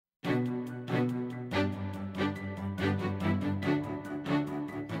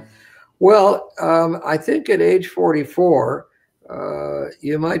Well, I think at age 44,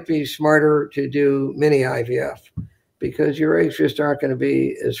 you might be smarter to do mini-IVF because your eggs just aren't going to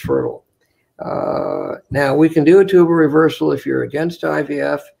be as fertile. Now, we can do a tubal reversal if you're against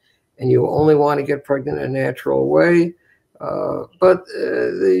IVF and you only want to get pregnant in a natural way, but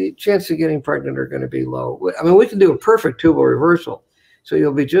the chances of getting pregnant are going to be low. I mean, we can do a perfect tubal reversal. So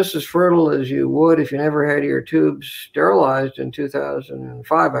you'll be just as fertile as you would if you never had your tubes sterilized in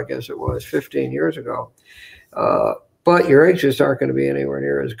 2005, I guess it was, 15 years ago. But your eggs just aren't going to be anywhere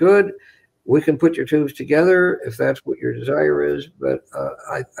near as good. We can put your tubes together if that's what your desire is, but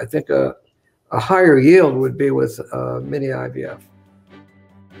I think a higher yield would be with mini-IVF.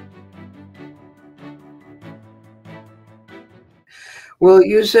 Well,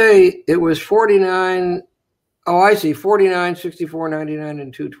 you say it was 49. Oh, I see, 49, 64, 99,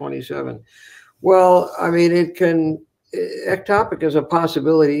 and 227. Well, I mean, ectopic is a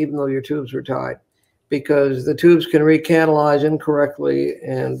possibility even though your tubes were tied, because the tubes can recanalize incorrectly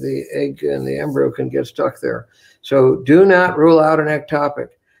and the egg and the embryo can get stuck there. So do not rule out an ectopic.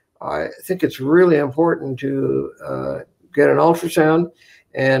 I think it's really important to get an ultrasound,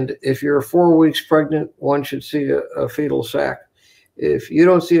 and if you're 4 weeks pregnant, one should see a fetal sac. If you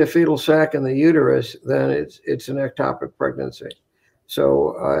don't see a fetal sac in the uterus, then it's an ectopic pregnancy.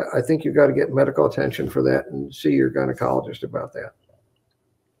 So I think you've got to get medical attention for that and see your gynecologist about that.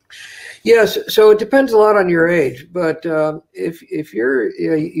 Yes, so it depends a lot on your age, but if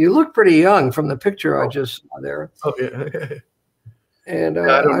you look pretty young from the picture I just saw there. Oh yeah. And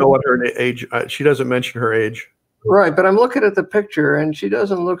yeah, I don't know what her age. She doesn't mention her age. Right, but I'm looking at the picture, and she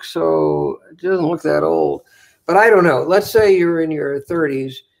doesn't look that old. But I don't know. Let's say you're in your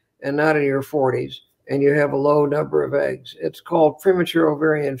 30s and not in your 40s, and you have a low number of eggs. It's called premature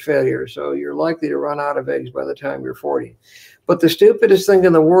ovarian failure, so you're likely to run out of eggs by the time you're 40. But the stupidest thing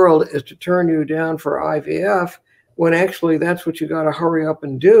in the world is to turn you down for IVF when actually that's what you got to hurry up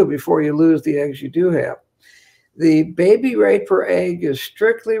and do before you lose the eggs you do have. The baby rate per egg is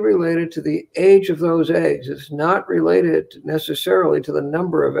strictly related to the age of those eggs. It's not related necessarily to the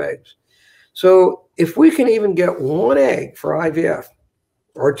number of eggs. So if we can even get 1 egg for IVF,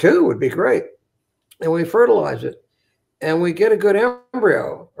 or 2 would be great, and we fertilize it, and we get a good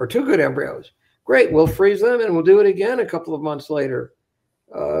embryo, or 2 good embryos, great, we'll freeze them and we'll do it again a couple of months later.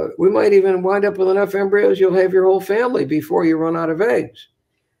 We might even wind up with enough embryos, you'll have your whole family before you run out of eggs.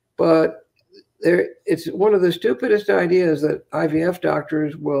 But it's one of the stupidest ideas that IVF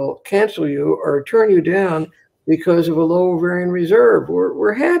doctors will cancel you or turn you down because of a low ovarian reserve.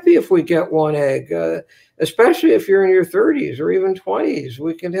 We're happy if we get 1 egg, especially if you're in your 30s or even 20s.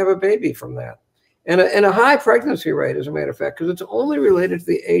 We can have a baby from that. And a high pregnancy rate, as a matter of fact, because it's only related to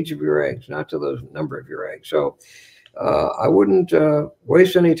the age of your eggs, not to the number of your eggs. So I wouldn't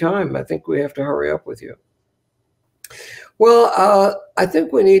waste any time. I think we have to hurry up with you. Well, I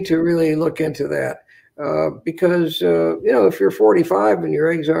think we need to really look into that. Because, if you're 45 and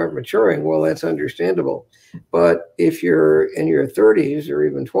your eggs aren't maturing, well, that's understandable. But if you're in your 30s or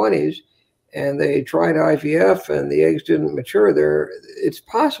even 20s and they tried IVF and the eggs didn't mature, it's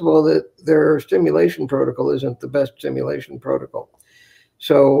possible that their stimulation protocol isn't the best stimulation protocol.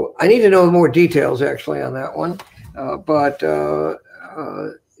 So I need to know more details actually on that one. But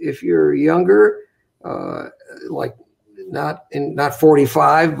if you're younger, like not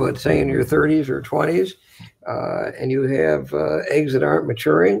 45, but say in your 30s or 20s, and you have eggs that aren't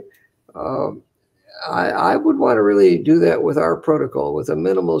maturing, I would want to really do that with our protocol, with a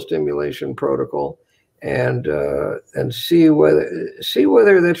minimal stimulation protocol, and see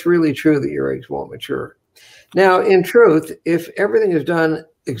whether that's really true that your eggs won't mature. Now, in truth, if everything is done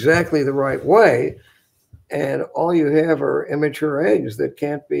exactly the right way, and all you have are immature eggs that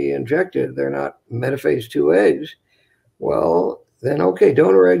can't be injected, they're not metaphase 2 eggs, well, then okay,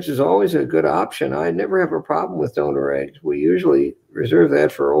 donor eggs is always a good option. I never have a problem with donor eggs. We usually reserve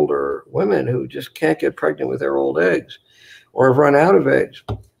that for older women who just can't get pregnant with their old eggs or have run out of eggs.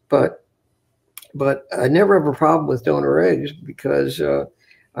 But I never have a problem with donor eggs because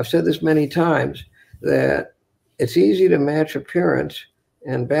I've said this many times, that it's easy to match appearance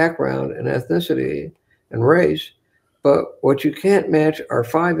and background and ethnicity and race, but what you can't match are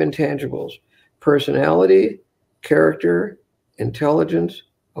 5 intangibles: personality, character, intelligence,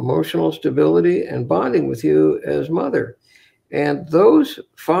 emotional stability, and bonding with you as mother. And those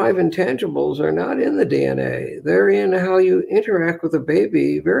 5 intangibles are not in the DNA. They're in how you interact with a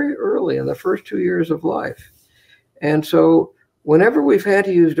baby very early in the first 2 years of life. And so whenever we've had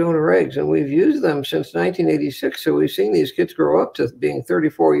to use donor eggs, and we've used them since 1986, so we've seen these kids grow up to being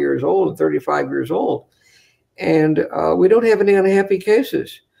 34 years old and 35 years old, and we don't have any unhappy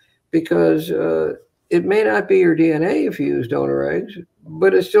cases. because it may not be your DNA if you use donor eggs,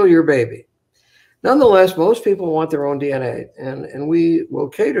 but it's still your baby. Nonetheless, most people want their own DNA, and we will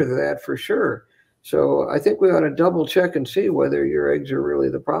cater to that for sure. So I think we ought to double check and see whether your eggs are really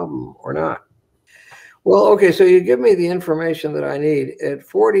the problem or not. Well, okay, so you give me the information that I need. At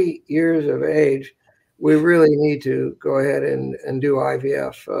 40 years of age, we really need to go ahead and do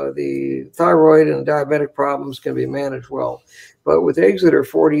IVF. The thyroid and diabetic problems can be managed well. But with eggs that are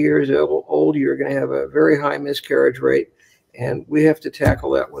 40 years old, you're going to have a very high miscarriage rate, and we have to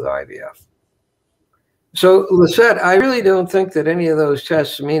tackle that with IVF. So, Lisette, I really don't think that any of those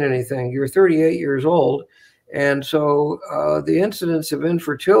tests mean anything. You're 38 years old, and so the incidence of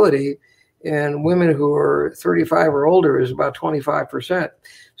infertility in women who are 35 or older is about 25%.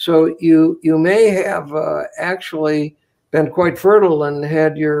 So you may have actually been quite fertile and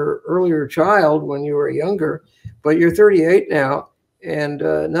had your earlier child when you were younger, but you're 38 now, and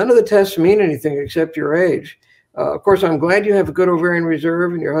none of the tests mean anything except your age. Of course, I'm glad you have a good ovarian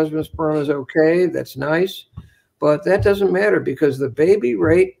reserve and your husband's sperm is okay. That's nice. But that doesn't matter because the baby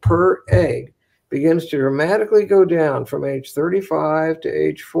rate per egg begins to dramatically go down from age 35 to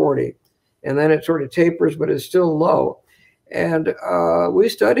age 40. And then it sort of tapers, but it's still low. And we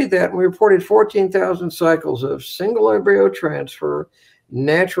studied that and we reported 14,000 cycles of single embryo transfer,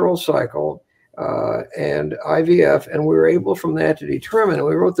 natural cycle, and IVF. And we were able from that to determine, and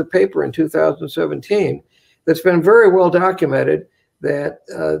we wrote the paper in 2017, that's been very well documented that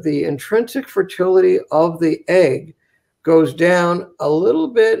the intrinsic fertility of the egg goes down a little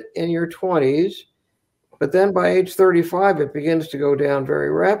bit in your 20s, but then by age 35, it begins to go down very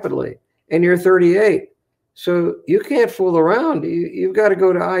rapidly. And you're 38. So you can't fool around. You've got to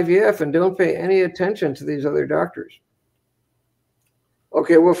go to IVF and don't pay any attention to these other doctors.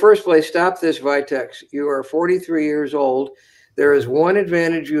 Okay, well, first place, stop this Vitex. You are 43 years old. There is one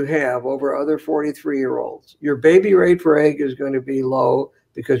advantage you have over other 43-year-olds. Your baby rate per egg is going to be low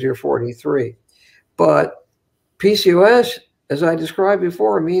because you're 43. But PCOS, as I described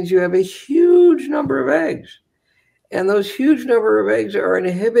before, means you have a huge number of eggs. And those huge number of eggs are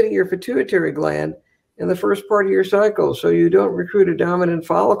inhibiting your pituitary gland in the first part of your cycle, so you don't recruit a dominant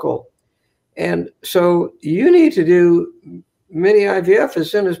follicle. And so you need to do Mini-IVF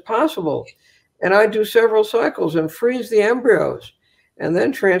as soon as possible. And I do several cycles and freeze the embryos and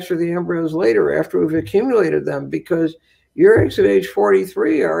then transfer the embryos later after we've accumulated them, because your eggs at age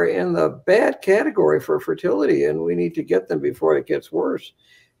 43 are in the bad category for fertility and we need to get them before it gets worse.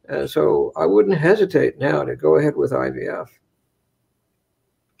 So I wouldn't hesitate now to go ahead with IVF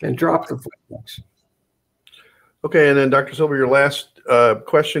and drop the Vitex. Okay, and then Dr. Silber, your last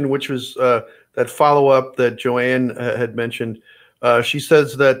question, which was that follow-up that Joanne had mentioned. She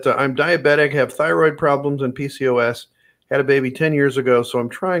says that I'm diabetic, have thyroid problems and PCOS, had a baby 10 years ago, so I'm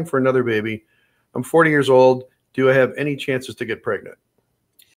trying for another baby. I'm 40 years old. Do I have any chances to get pregnant?